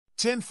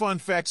10 Fun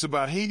Facts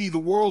About Haiti the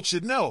World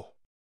Should Know.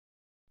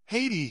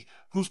 Haiti,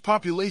 whose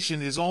population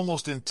is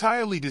almost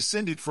entirely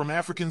descended from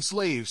African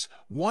slaves,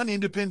 won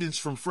independence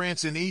from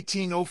France in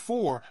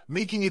 1804,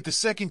 making it the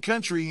second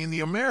country in the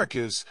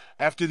Americas,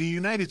 after the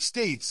United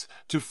States,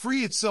 to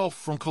free itself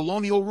from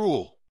colonial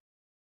rule.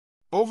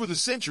 Over the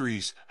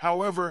centuries,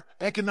 however,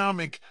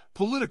 economic,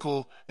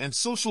 political, and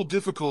social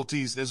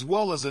difficulties as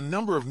well as a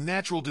number of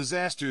natural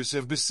disasters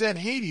have beset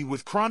Haiti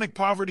with chronic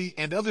poverty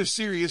and other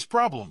serious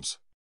problems.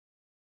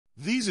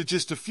 These are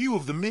just a few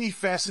of the many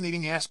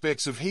fascinating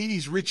aspects of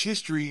Haiti's rich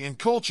history and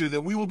culture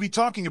that we will be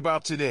talking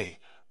about today,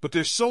 but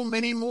there's so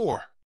many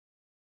more.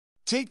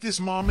 Take this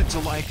moment to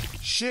like,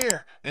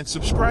 share, and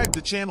subscribe to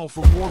the channel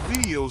for more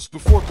videos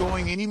before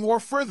going any more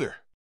further.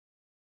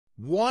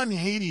 1.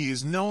 Haiti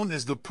is known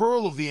as the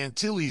Pearl of the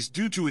Antilles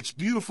due to its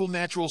beautiful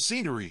natural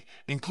scenery,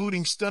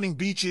 including stunning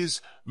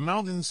beaches,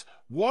 mountains,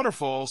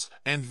 waterfalls,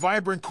 and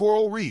vibrant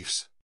coral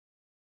reefs.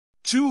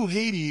 2.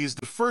 Haiti is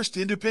the first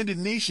independent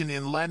nation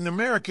in Latin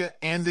America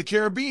and the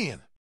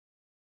Caribbean.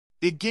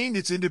 It gained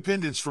its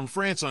independence from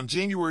France on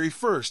January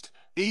 1,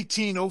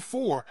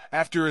 1804,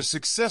 after a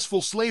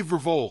successful slave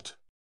revolt.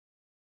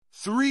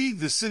 3.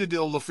 The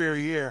Citadel La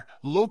Ferrière,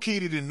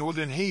 located in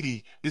northern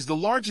Haiti, is the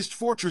largest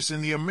fortress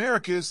in the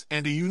Americas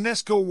and a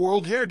UNESCO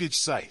World Heritage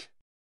Site.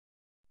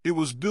 It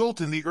was built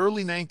in the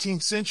early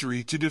 19th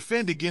century to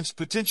defend against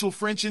potential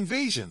French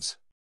invasions.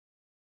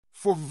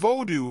 For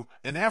Vodou,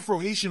 an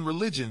Afro-Haitian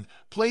religion,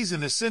 plays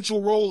an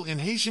essential role in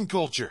Haitian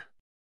culture.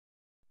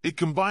 It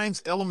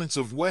combines elements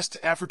of West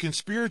African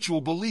spiritual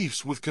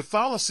beliefs with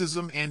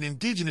Catholicism and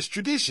indigenous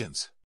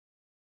traditions.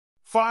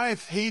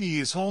 5. Haiti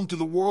is home to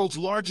the world's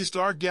largest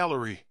art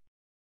gallery.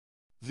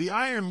 The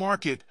Iron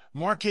Market,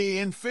 Marché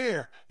en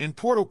Fer, in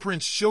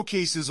Port-au-Prince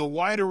showcases a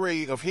wide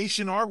array of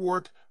Haitian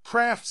artwork,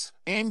 crafts,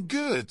 and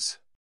goods.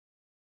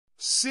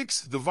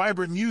 6. The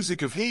vibrant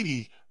music of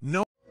Haiti,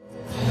 known.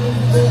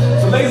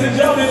 So ladies and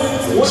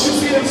gentlemen, once you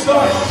see them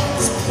start,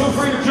 feel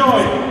free to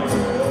join.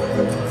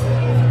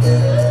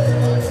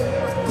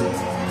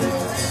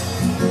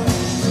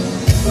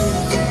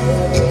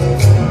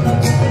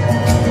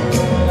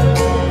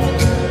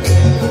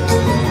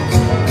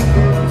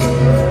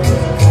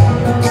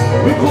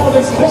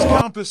 This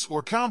compass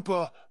or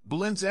compa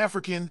blends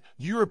African,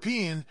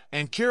 European,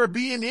 and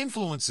Caribbean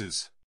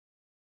influences.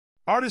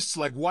 Artists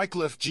like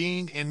Wyclef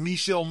Jean and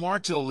Michel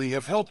Martelly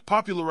have helped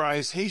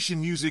popularize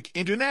Haitian music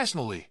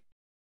internationally.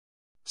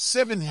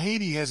 7.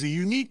 Haiti has a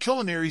unique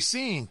culinary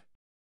scene.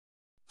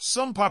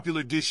 Some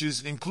popular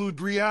dishes include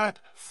griot,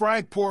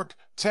 fried pork,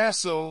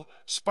 tasso,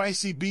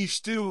 spicy beef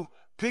stew,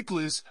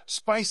 pickles,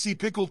 spicy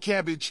pickled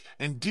cabbage,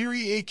 and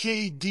diri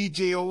aka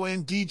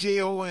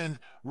djon,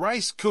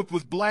 rice cooked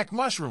with black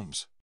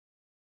mushrooms.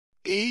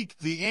 8.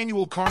 The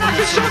annual carnival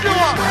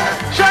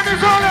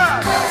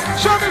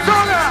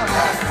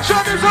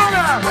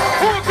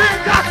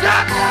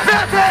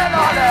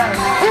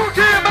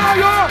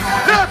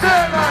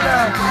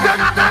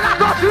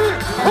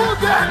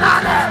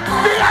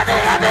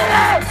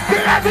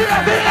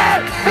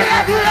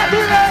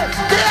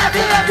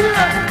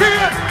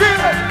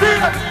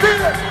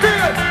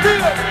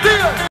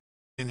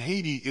in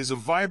Haiti is a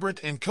vibrant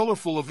and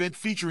colorful event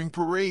featuring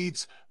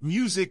parades,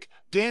 music,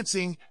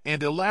 dancing,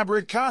 and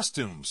elaborate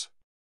costumes.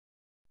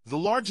 The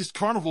largest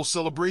carnival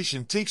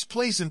celebration takes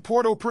place in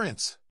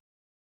Port-au-Prince.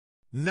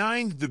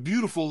 9. The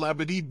beautiful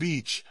Labadee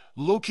Beach,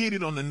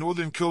 located on the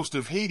northern coast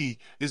of Haiti,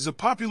 is a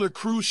popular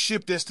cruise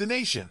ship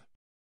destination.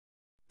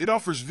 It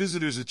offers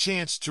visitors a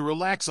chance to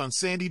relax on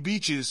sandy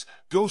beaches,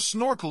 go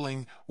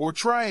snorkeling, or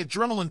try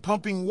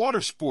adrenaline-pumping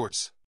water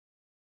sports.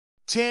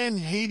 10.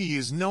 Haiti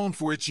is known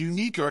for its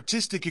unique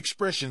artistic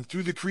expression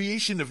through the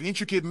creation of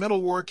intricate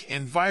metalwork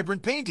and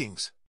vibrant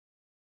paintings.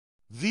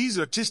 These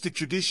artistic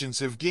traditions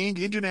have gained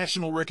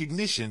international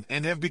recognition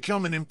and have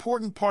become an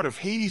important part of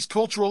Haiti's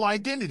cultural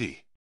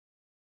identity.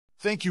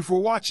 Thank you for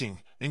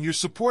watching, and your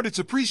support is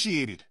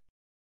appreciated.